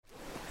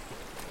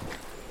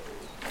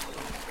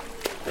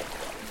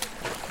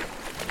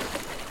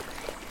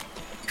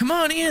Come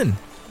on in.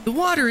 The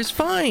water is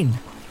fine.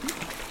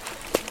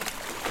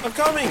 I'm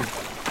coming.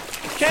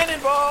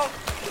 Cannonball!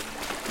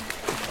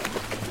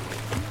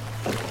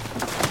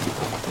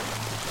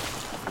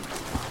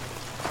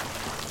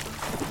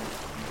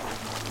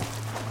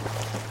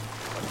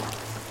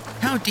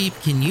 How deep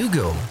can you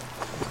go?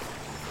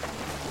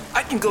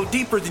 I can go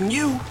deeper than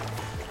you.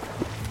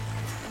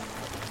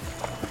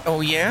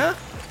 Oh yeah?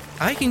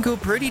 I can go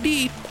pretty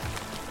deep.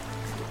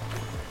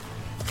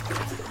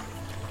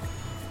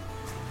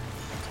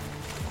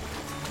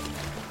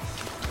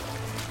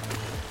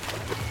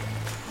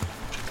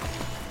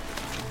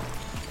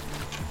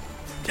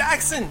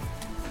 Jackson!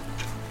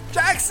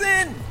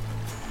 Jackson!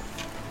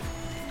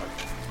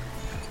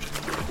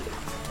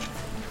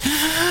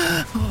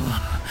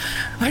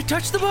 I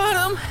touched the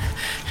bottom.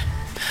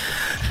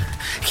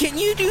 Can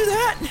you do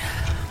that?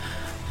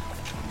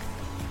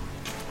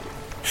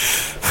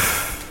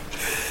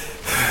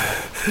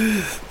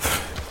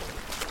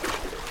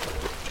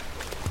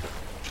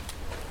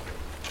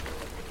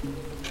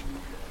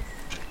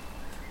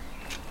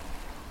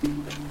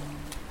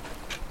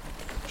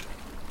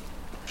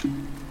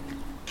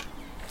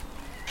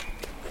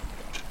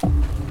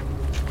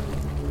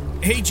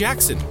 Hey,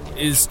 Jackson,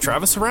 is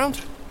Travis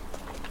around?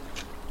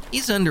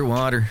 He's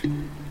underwater.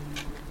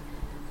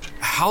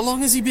 How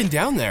long has he been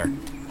down there?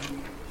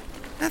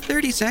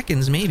 30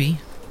 seconds, maybe.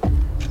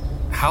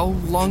 How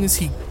long is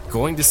he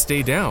going to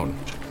stay down?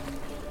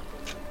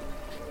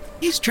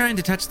 He's trying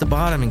to touch the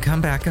bottom and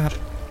come back up.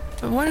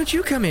 Why don't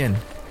you come in?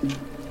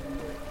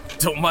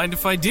 Don't mind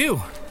if I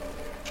do.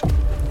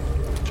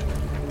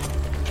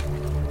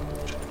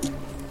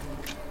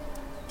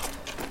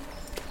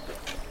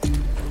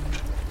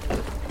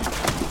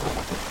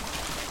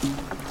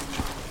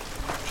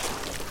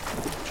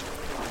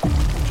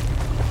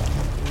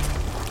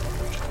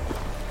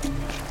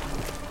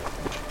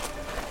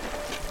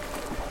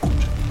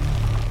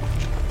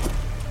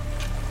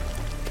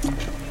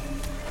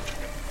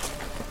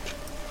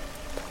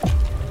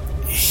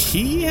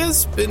 He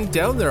has been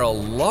down there a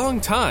long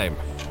time.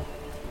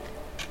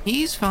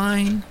 He's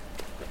fine.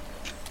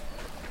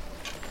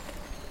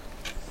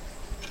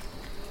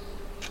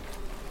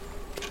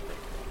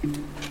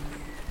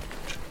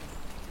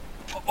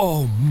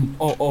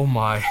 Oh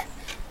my.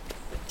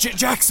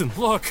 Jackson,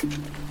 look!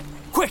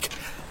 Quick,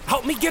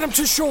 help me get him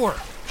to shore!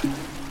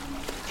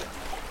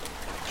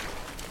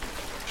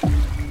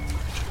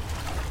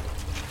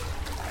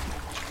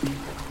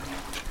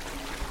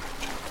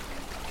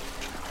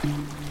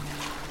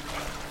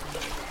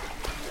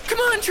 Come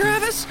on,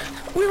 Travis!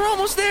 We were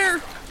almost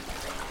there!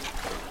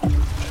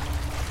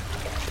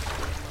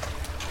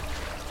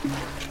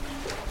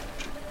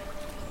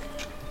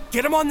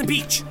 Get him on the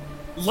beach!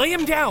 Lay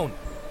him down!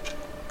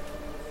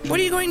 What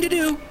are you going to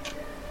do?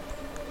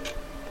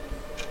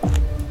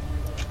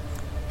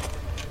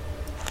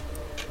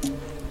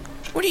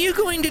 What are you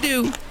going to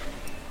do?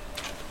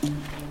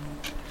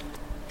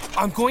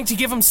 I'm going to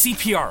give him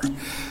CPR.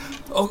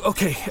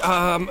 Okay,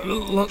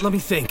 let me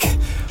think.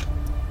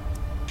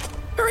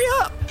 Hurry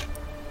up!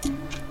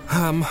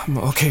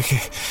 Okay.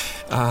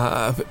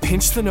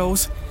 Pinch the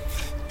nose,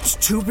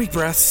 2 big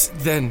breaths,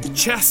 then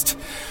chest.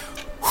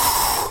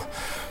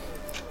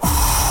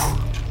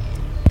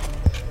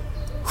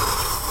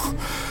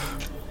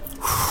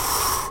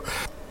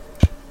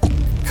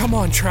 Come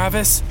on,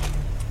 Travis.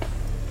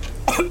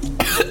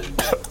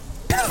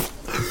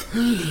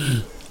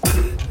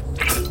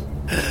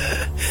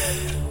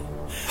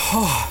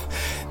 Oh,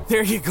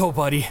 there you go,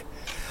 buddy.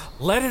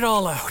 Let it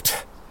all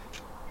out.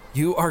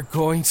 You are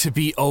going to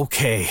be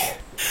okay.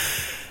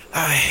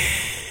 I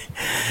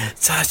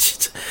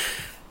touched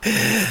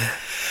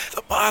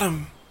the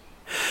bottom.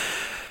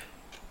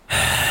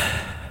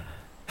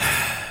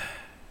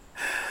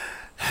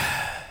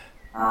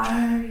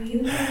 Are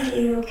you gonna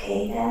be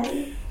okay,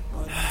 Daddy?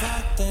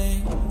 Bad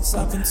things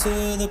happen to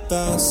the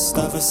best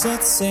of us.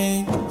 It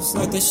seems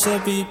like they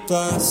should be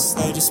blessed.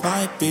 They just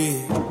might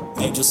be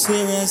angels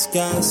here as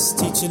guests,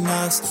 teaching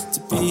us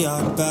to be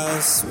our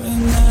best.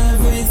 When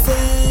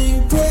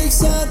everything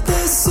breaks at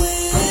the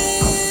seams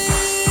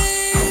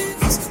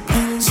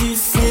and you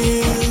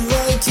feel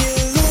like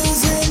you're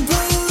losing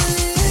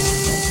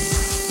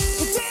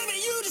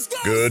belief.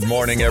 Good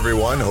morning,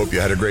 everyone. Hope you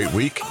had a great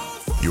week.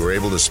 You were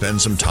able to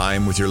spend some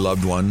time with your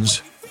loved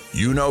ones.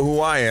 You know who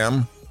I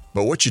am.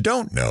 But what you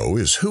don't know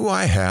is who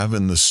I have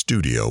in the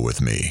studio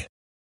with me.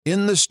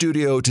 In the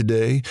studio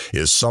today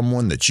is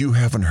someone that you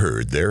haven't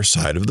heard their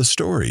side of the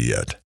story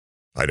yet.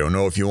 I don't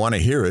know if you want to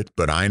hear it,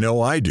 but I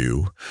know I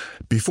do.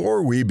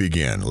 Before we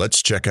begin,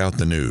 let's check out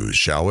the news,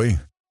 shall we?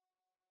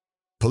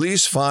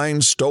 Police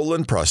find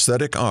stolen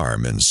prosthetic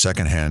arm in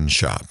secondhand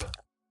shop.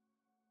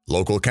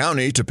 Local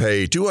county to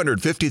pay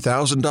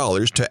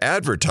 $250,000 to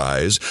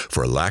advertise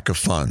for lack of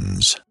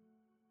funds.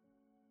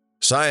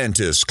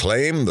 Scientists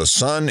claim the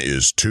sun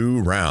is too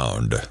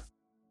round.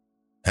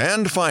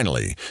 And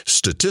finally,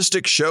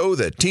 statistics show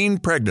that teen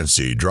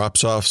pregnancy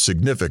drops off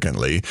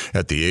significantly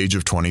at the age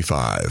of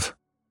 25.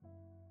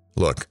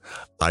 Look,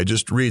 I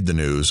just read the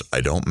news.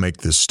 I don't make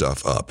this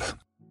stuff up.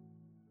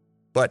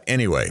 But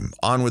anyway,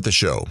 on with the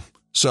show.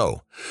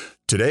 So,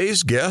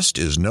 today's guest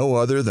is no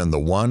other than the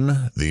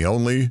one, the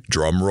only,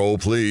 drum roll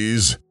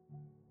please.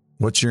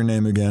 What's your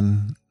name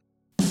again?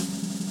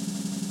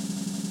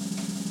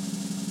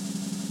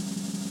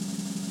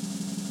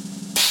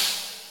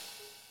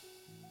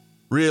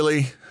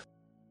 Really?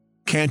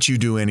 Can't you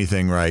do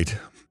anything right?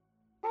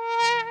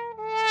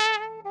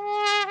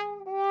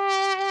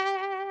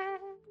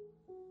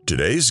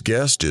 Today's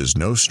guest is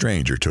no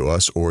stranger to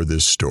us or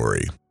this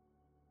story.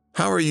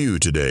 How are you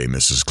today,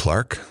 Mrs.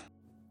 Clark?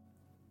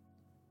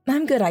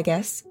 I'm good, I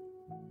guess.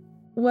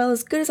 Well,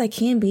 as good as I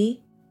can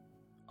be,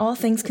 all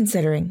things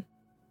considering.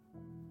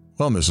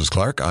 Well, Mrs.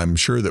 Clark, I'm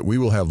sure that we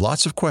will have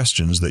lots of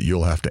questions that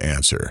you'll have to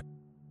answer.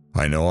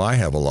 I know I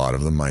have a lot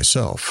of them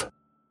myself.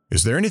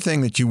 Is there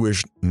anything that you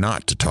wish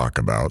not to talk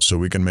about so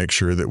we can make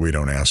sure that we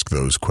don't ask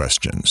those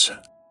questions?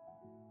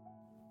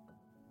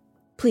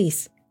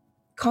 Please,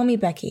 call me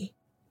Becky.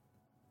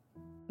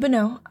 But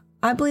no,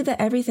 I believe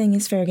that everything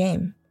is fair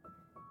game.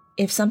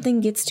 If something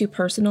gets too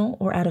personal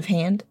or out of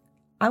hand,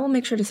 I will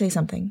make sure to say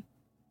something.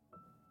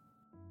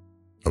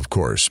 Of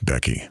course,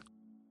 Becky.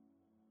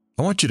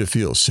 I want you to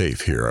feel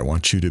safe here. I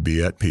want you to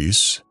be at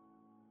peace.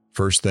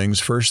 First things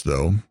first,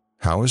 though,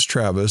 how is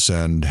Travis,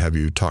 and have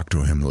you talked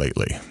to him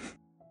lately?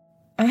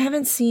 I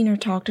haven't seen or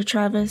talked to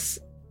Travis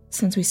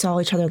since we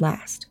saw each other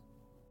last.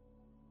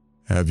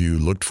 Have you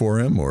looked for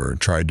him or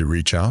tried to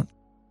reach out?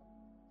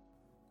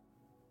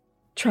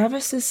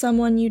 Travis is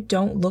someone you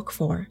don't look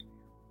for.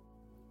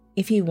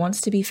 If he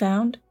wants to be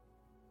found,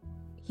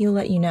 he'll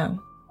let you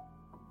know.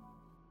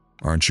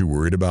 Aren't you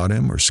worried about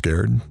him or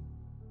scared?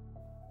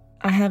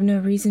 I have no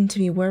reason to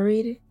be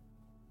worried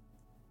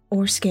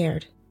or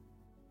scared.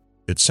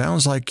 It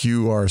sounds like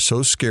you are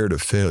so scared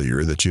of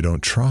failure that you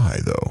don't try,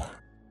 though.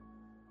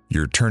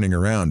 You're turning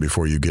around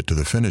before you get to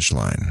the finish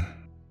line.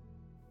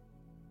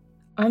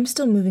 I'm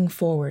still moving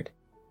forward.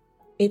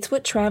 It's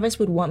what Travis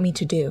would want me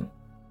to do.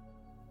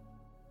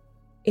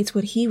 It's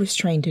what he was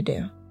trained to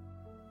do.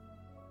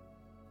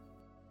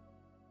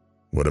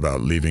 What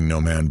about leaving no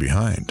man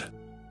behind?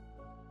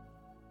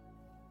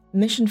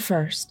 Mission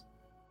first.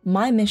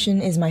 My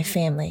mission is my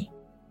family.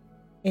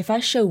 If I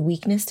show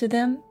weakness to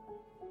them,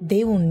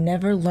 they will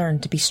never learn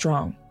to be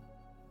strong.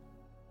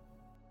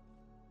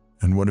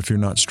 And what if you're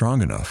not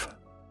strong enough?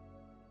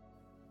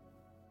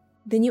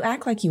 Then you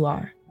act like you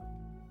are.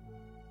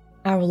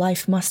 Our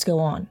life must go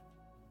on.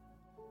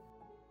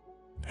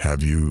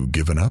 Have you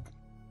given up?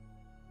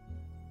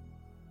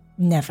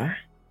 Never.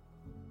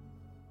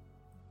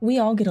 We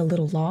all get a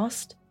little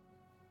lost.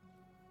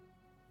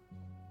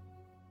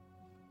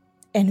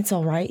 And it's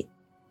all right.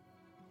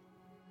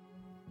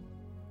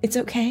 It's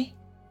okay.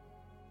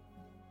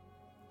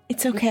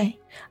 It's okay.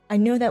 I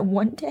know that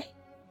one day,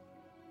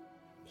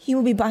 he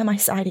will be by my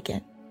side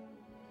again.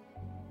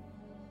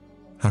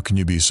 How can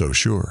you be so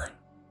sure?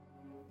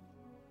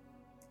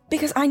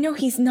 Because I know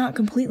he's not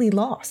completely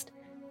lost.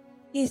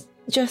 He's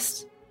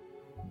just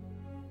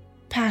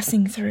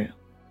passing through.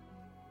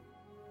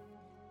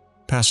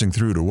 Passing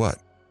through to what?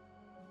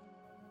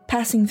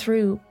 Passing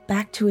through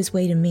back to his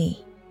way to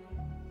me.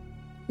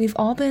 We've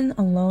all been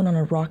alone on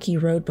a rocky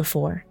road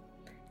before,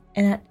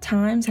 and at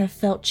times have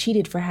felt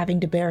cheated for having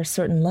to bear a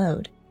certain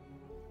load.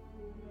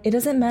 It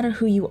doesn't matter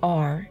who you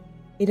are.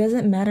 It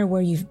doesn't matter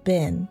where you've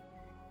been.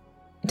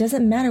 It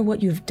doesn't matter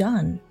what you've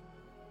done.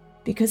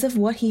 Because of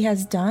what he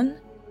has done,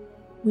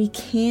 we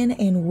can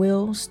and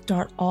will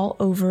start all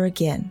over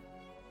again.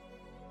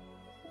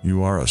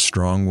 You are a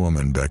strong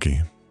woman,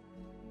 Becky.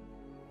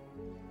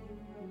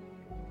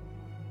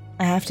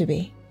 I have to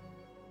be.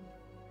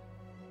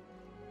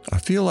 I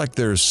feel like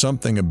there's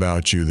something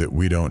about you that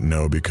we don't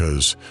know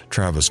because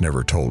Travis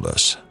never told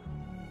us.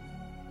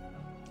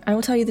 I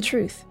will tell you the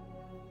truth.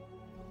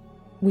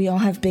 We all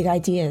have big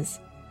ideas,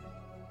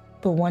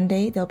 but one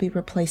day they'll be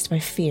replaced by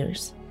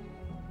fears.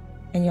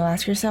 And you'll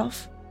ask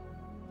yourself,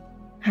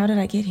 how did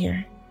I get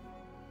here?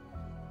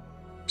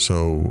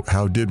 So,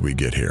 how did we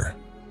get here?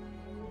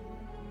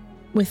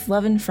 With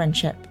love and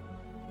friendship.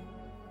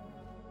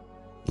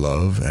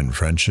 Love and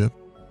friendship?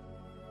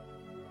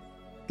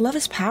 Love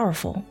is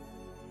powerful.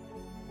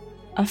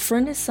 A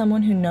friend is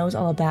someone who knows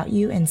all about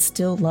you and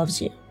still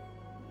loves you.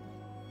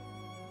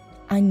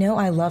 I know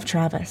I love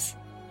Travis.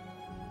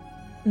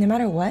 No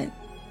matter what,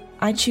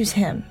 I choose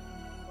him.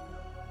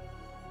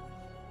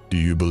 Do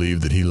you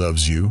believe that he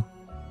loves you?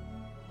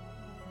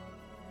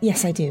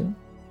 Yes, I do.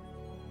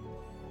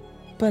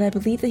 But I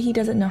believe that he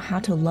doesn't know how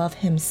to love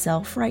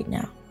himself right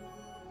now.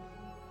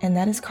 And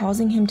that is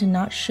causing him to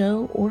not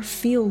show or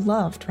feel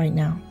loved right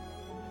now.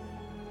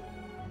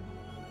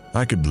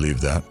 I could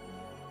believe that.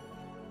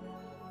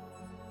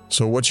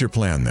 So what's your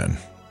plan then?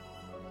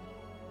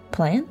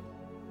 Plan?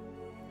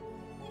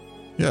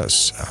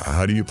 Yes,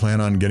 how do you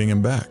plan on getting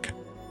him back?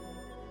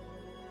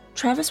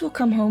 Travis will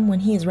come home when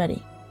he is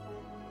ready.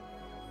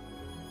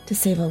 To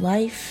save a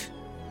life,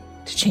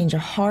 to change a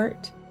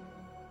heart,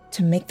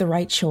 to make the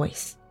right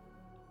choice.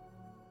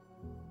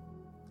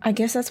 I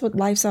guess that's what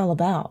life's all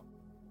about.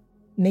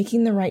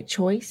 Making the right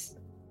choice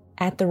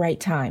at the right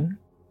time.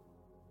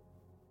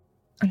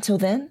 Until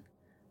then,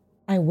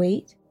 I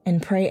wait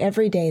and pray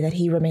every day that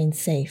he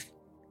remains safe,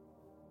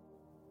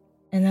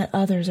 and that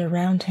others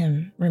around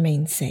him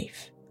remain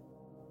safe.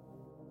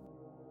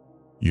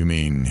 You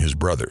mean his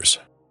brothers?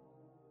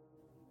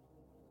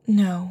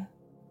 No,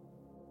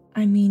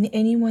 I mean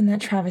anyone that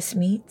Travis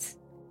meets.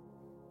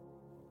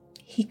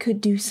 He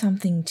could do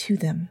something to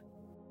them.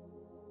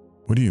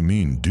 What do you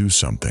mean, do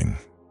something?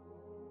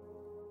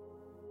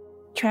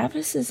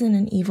 Travis is in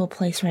an evil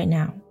place right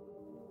now.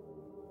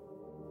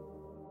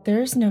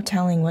 There is no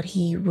telling what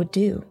he would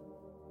do.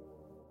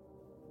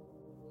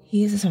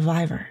 He is a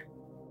survivor.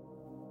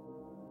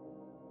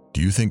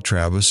 Do you think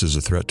Travis is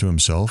a threat to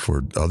himself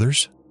or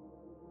others?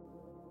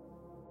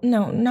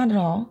 No, not at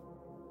all.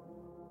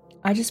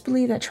 I just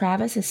believe that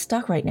Travis is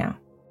stuck right now.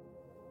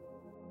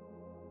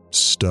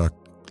 Stuck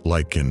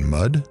like in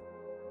mud?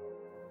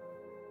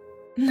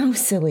 No,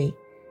 silly.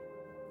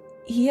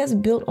 He has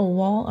built a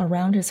wall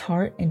around his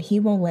heart and he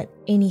won't let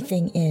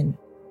anything in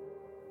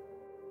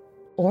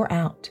or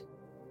out.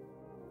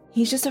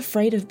 He's just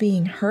afraid of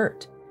being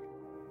hurt,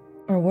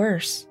 or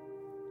worse,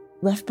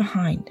 left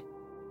behind.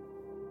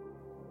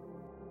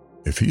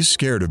 If he's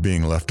scared of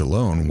being left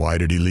alone, why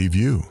did he leave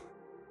you?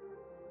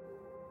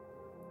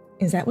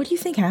 Is that what you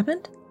think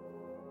happened?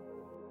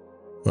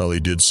 Well,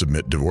 he did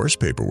submit divorce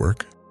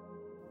paperwork.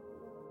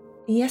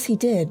 Yes, he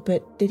did,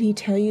 but did he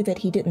tell you that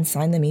he didn't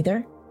sign them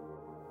either?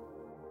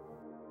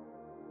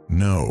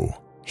 No,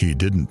 he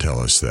didn't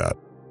tell us that.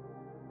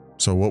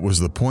 So what was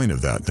the point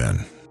of that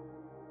then?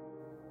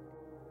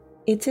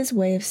 It's his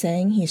way of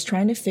saying he's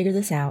trying to figure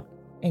this out,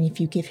 and if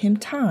you give him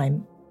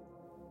time,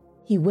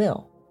 he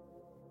will.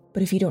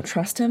 But if you don't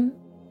trust him,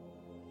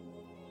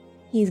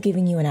 he is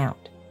giving you an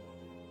out.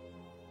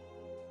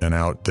 An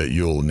out that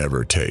you'll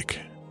never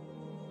take.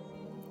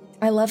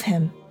 I love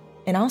him,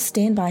 and I'll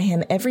stand by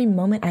him every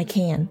moment I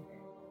can.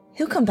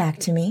 He'll come back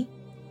to me,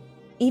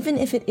 even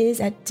if it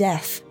is at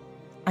death.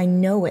 I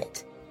know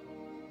it.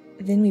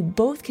 Then we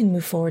both can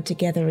move forward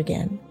together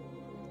again.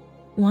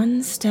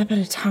 One step at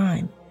a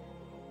time.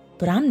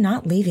 But I'm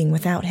not leaving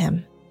without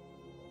him.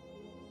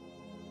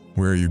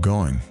 Where are you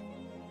going?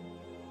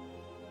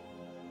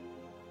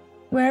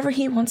 Wherever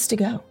he wants to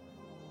go.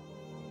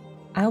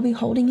 I'll be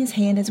holding his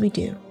hand as we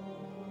do.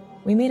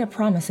 We made a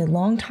promise a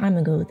long time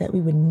ago that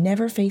we would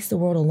never face the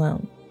world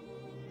alone.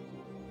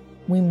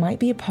 We might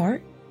be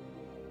apart,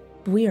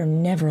 but we are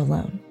never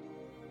alone.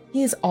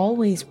 He is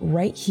always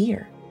right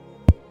here.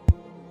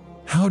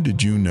 How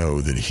did you know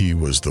that he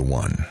was the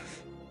one?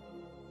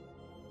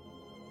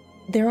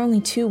 There are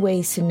only two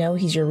ways to know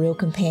he's your real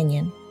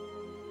companion.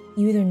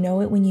 You either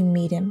know it when you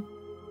meet him,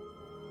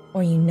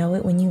 or you know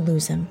it when you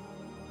lose him.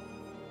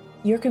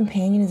 Your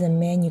companion is a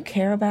man you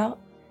care about,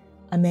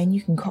 a man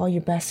you can call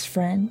your best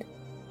friend,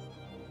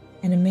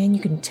 and a man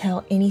you can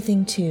tell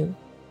anything to.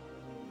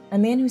 A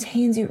man whose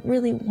hands you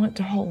really want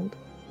to hold.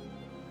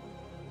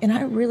 And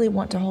I really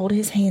want to hold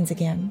his hands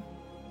again.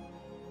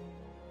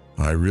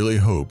 I really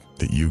hope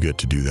that you get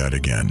to do that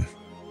again.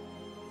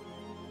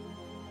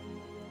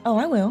 Oh,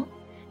 I will.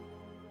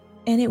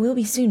 And it will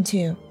be soon,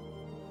 too.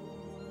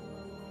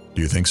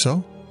 Do you think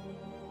so?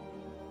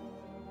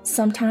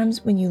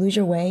 Sometimes when you lose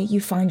your way, you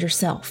find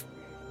yourself.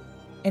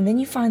 And then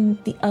you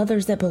find the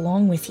others that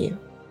belong with you.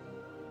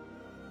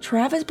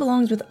 Travis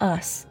belongs with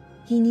us.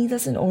 He needs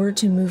us in order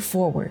to move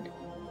forward.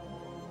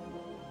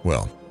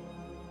 Well,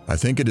 I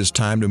think it is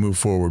time to move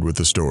forward with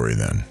the story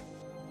then.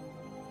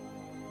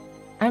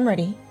 I'm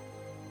ready,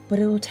 but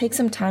it will take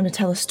some time to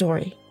tell a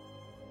story.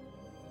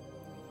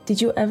 Did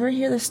you ever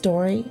hear the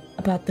story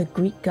about the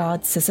Greek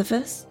god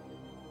Sisyphus?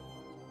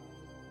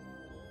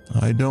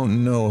 I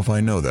don't know if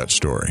I know that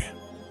story.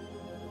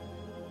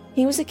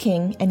 He was a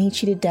king and he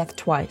cheated death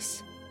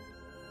twice.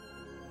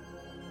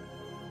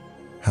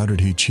 How did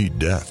he cheat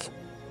death?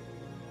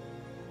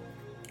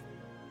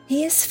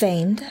 He is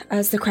famed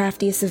as the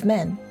craftiest of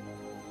men.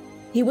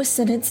 He was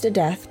sentenced to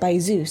death by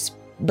Zeus,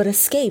 but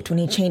escaped when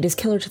he chained his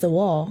killer to the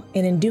wall,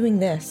 and in doing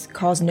this,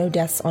 caused no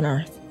deaths on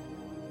Earth.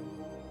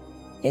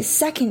 His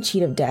second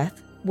cheat of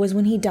death was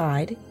when he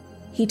died.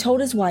 He told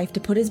his wife to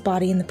put his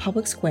body in the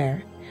public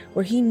square,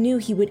 where he knew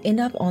he would end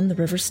up on the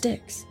river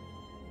Styx.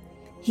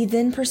 He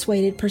then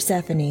persuaded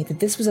Persephone that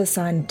this was a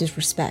sign of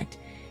disrespect,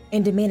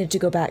 and demanded to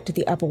go back to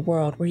the upper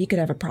world where he could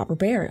have a proper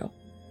burial.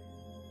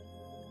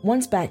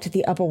 Once back to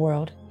the upper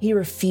world, he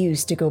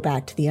refused to go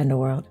back to the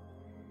underworld.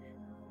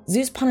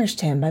 Zeus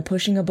punished him by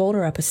pushing a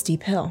boulder up a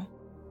steep hill.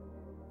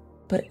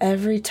 But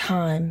every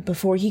time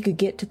before he could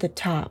get to the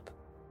top,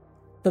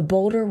 the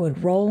boulder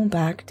would roll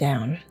back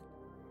down,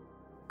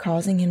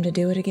 causing him to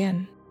do it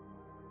again.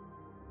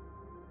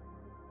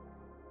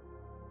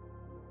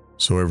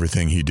 So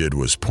everything he did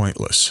was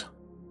pointless.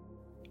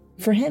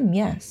 For him,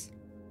 yes.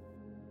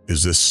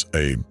 Is this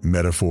a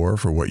metaphor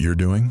for what you're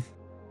doing?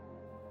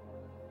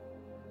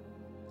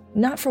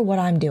 Not for what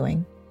I'm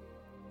doing.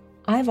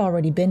 I've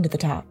already been to the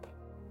top.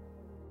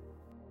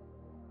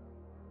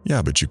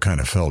 Yeah, but you kind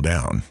of fell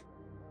down.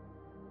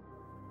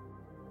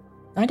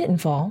 I didn't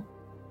fall.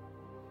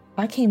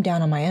 I came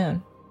down on my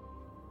own.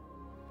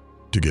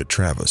 To get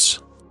Travis.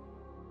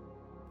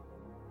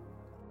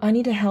 I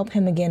need to help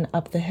him again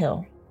up the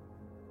hill.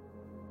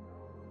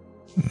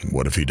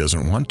 What if he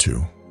doesn't want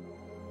to?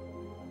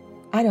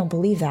 I don't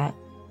believe that.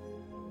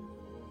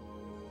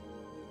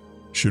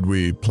 Should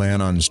we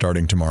plan on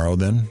starting tomorrow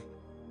then?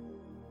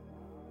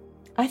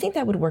 I think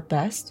that would work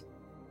best.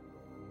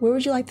 Where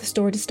would you like the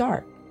story to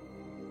start?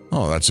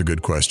 Oh, that's a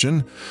good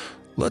question.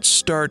 Let's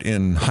start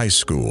in high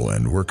school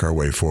and work our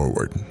way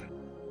forward.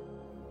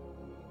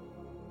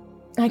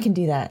 I can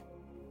do that.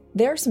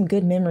 There are some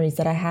good memories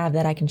that I have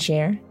that I can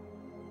share.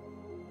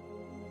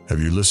 Have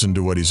you listened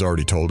to what he's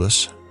already told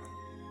us?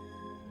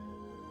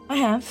 I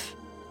have,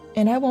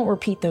 and I won't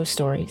repeat those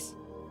stories.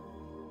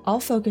 I'll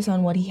focus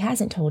on what he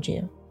hasn't told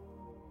you.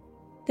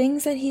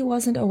 Things that he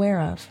wasn't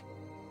aware of.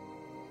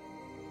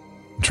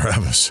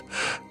 Travis,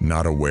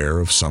 not aware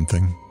of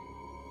something?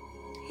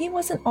 He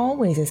wasn't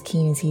always as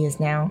keen as he is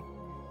now.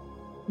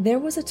 There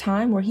was a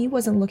time where he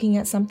wasn't looking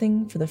at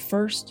something for the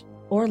first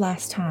or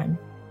last time.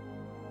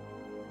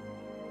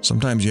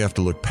 Sometimes you have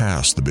to look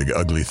past the big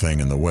ugly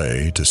thing in the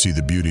way to see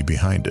the beauty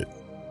behind it.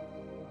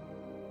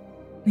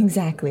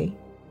 Exactly.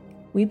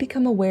 We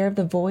become aware of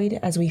the void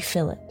as we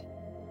fill it.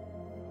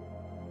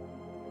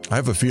 I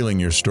have a feeling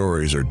your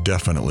stories are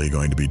definitely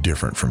going to be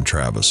different from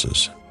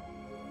Travis's.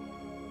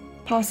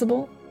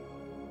 Possible,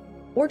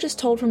 or just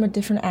told from a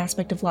different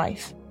aspect of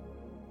life.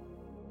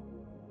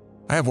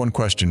 I have one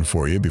question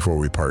for you before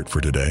we part for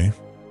today.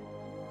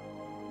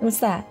 What's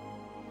that?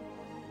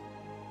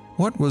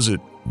 What was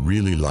it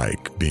really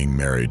like being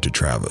married to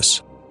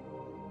Travis?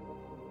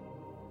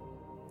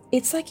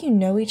 It's like you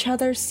know each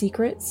other's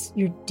secrets,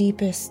 your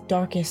deepest,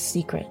 darkest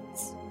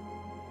secrets.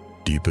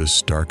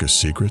 Deepest, darkest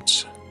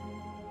secrets?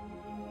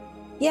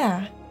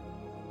 Yeah.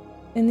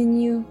 And then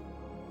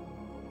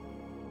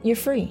you're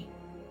free.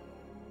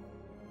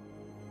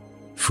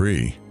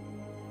 Free?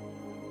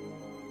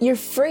 You're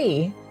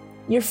free.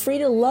 You're free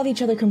to love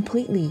each other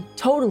completely,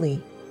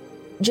 totally.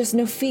 Just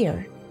no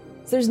fear.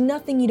 There's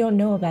nothing you don't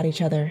know about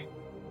each other.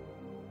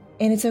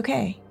 And it's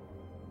okay.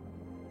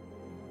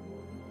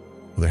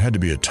 Well, there had to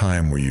be a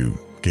time where you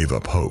gave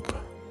up hope.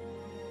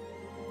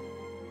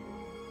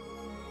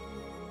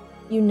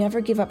 You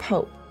never give up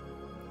hope.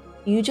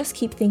 You just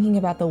keep thinking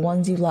about the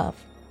ones you love.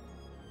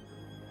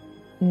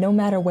 No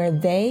matter where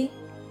they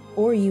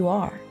or you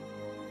are.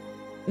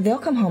 They'll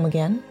come home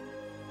again.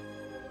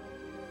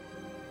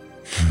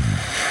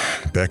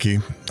 Becky,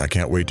 I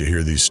can't wait to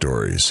hear these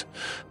stories.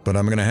 But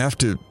I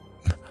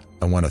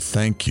want to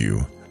thank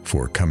you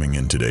for coming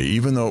in today,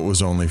 even though it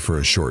was only for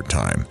a short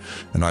time.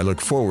 And I look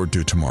forward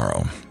to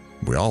tomorrow.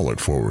 We all look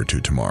forward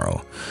to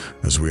tomorrow.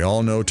 As we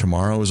all know,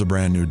 tomorrow is a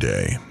brand new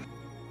day.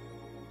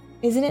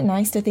 Isn't it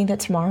nice to think that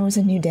tomorrow is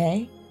a new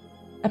day?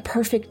 A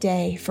perfect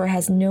day, for it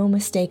has no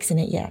mistakes in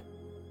it yet.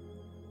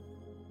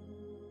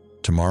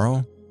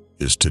 Tomorrow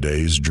is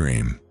today's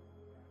dream.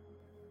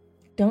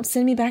 Don't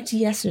send me back to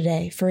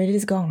yesterday, for it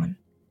is gone.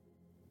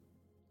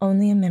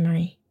 Only a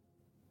memory.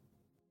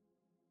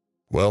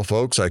 Well,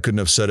 folks, I couldn't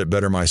have said it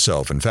better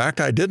myself. In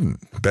fact, I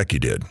didn't. Becky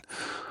did.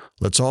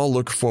 Let's all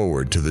look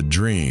forward to the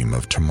dream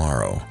of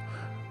tomorrow.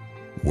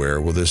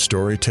 Where will this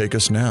story take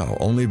us now?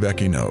 Only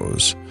Becky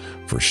knows,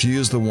 for she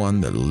is the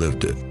one that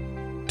lived it.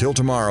 Till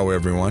tomorrow,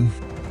 everyone.